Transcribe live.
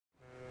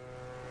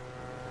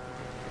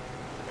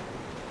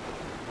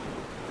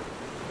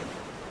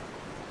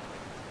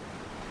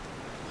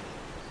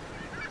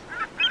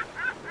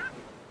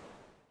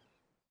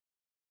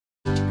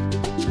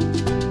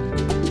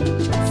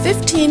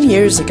15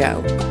 years ago,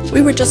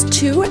 we were just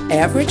two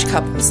average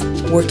couples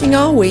working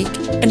all week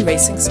and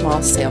racing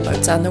small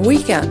sailboats on the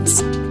weekends.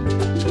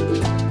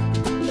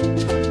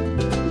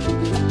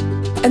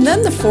 And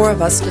then the four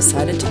of us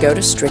decided to go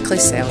to Strictly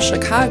Sail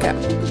Chicago.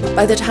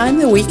 By the time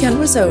the weekend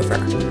was over,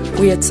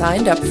 we had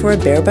signed up for a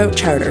bareboat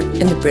charter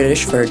in the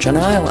British Virgin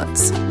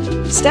Islands.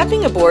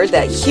 Stepping aboard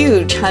that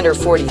huge Hunter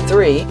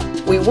 43,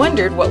 we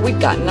wondered what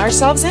we'd gotten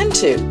ourselves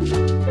into.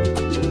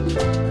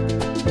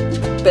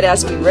 But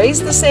as we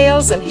raised the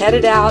sails and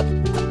headed out,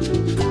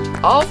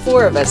 all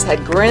four of us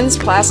had grins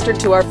plastered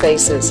to our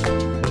faces.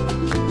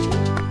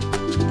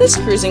 This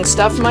cruising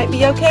stuff might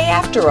be okay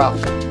after all.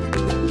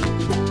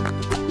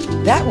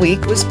 That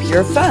week was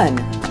pure fun.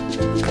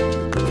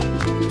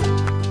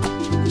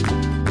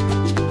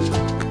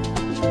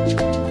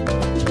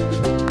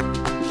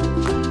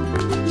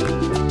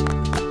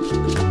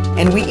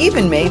 And we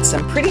even made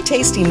some pretty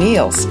tasty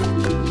meals.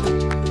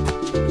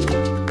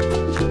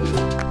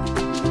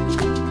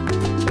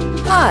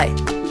 Hi,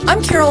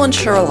 I'm Carolyn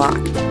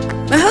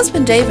Shearlock. My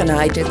husband Dave and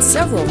I did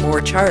several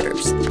more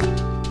charters,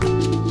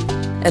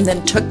 and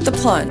then took the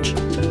plunge,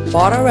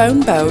 bought our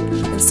own boat,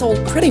 and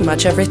sold pretty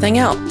much everything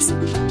else.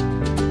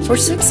 For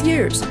 6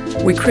 years,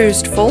 we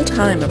cruised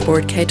full-time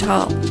aboard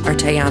Catal, our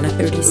Tayana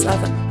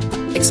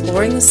 37,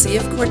 exploring the Sea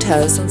of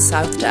Cortez and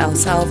south to El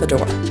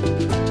Salvador.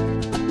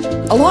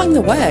 Along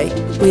the way,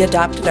 we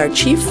adopted our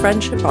chief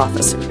friendship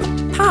officer,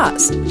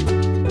 Paz.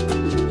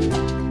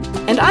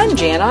 And I'm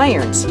Jan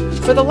Irons.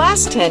 For the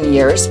last 10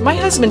 years, my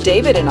husband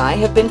David and I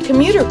have been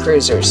commuter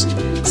cruisers,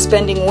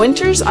 spending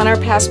winters on our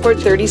Passport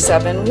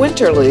 37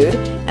 Winterlude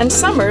and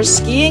summers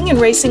skiing and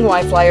racing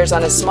Y-flyers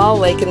on a small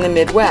lake in the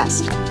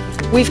Midwest.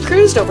 We've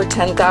cruised over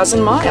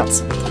 10,000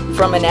 miles,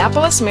 from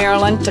Annapolis,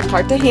 Maryland to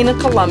Cartagena,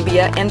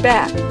 Colombia and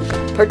back,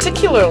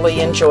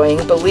 particularly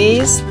enjoying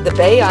Belize, the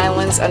Bay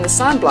Islands, and the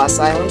San Blas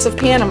Islands of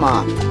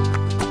Panama.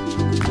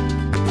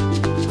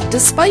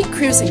 Despite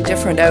cruising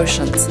different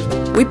oceans,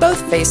 we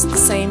both faced the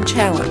same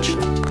challenge: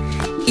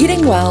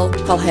 eating well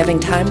while having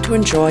time to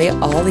enjoy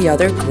all the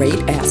other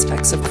great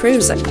aspects of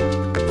cruising.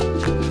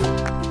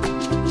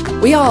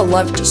 We all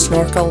love to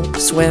snorkel,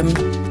 swim,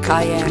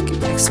 kayak,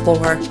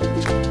 explore,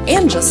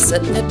 and just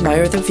sit and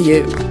admire the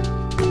view.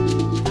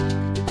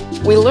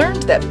 We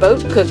learned that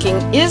boat cooking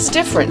is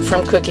different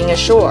from cooking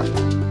ashore.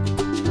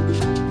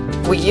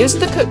 We used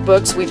the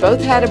cookbooks we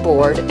both had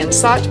aboard and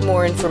sought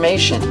more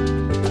information.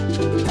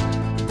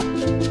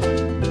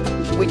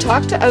 We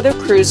talked to other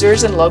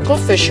cruisers and local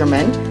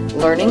fishermen,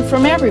 learning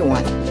from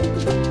everyone.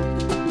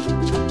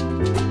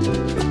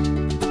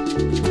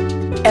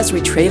 As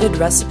we traded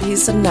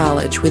recipes and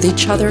knowledge with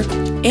each other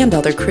and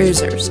other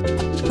cruisers,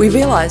 we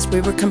realized we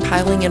were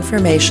compiling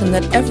information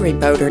that every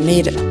boater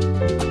needed.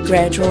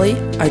 Gradually,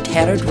 our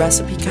tattered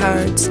recipe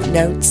cards,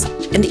 notes,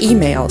 and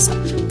emails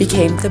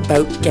became the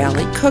Boat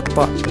Galley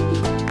Cookbook.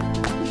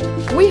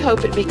 We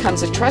hope it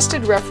becomes a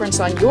trusted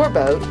reference on your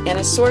boat and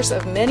a source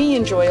of many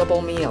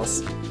enjoyable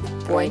meals.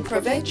 Buen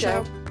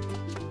provecho!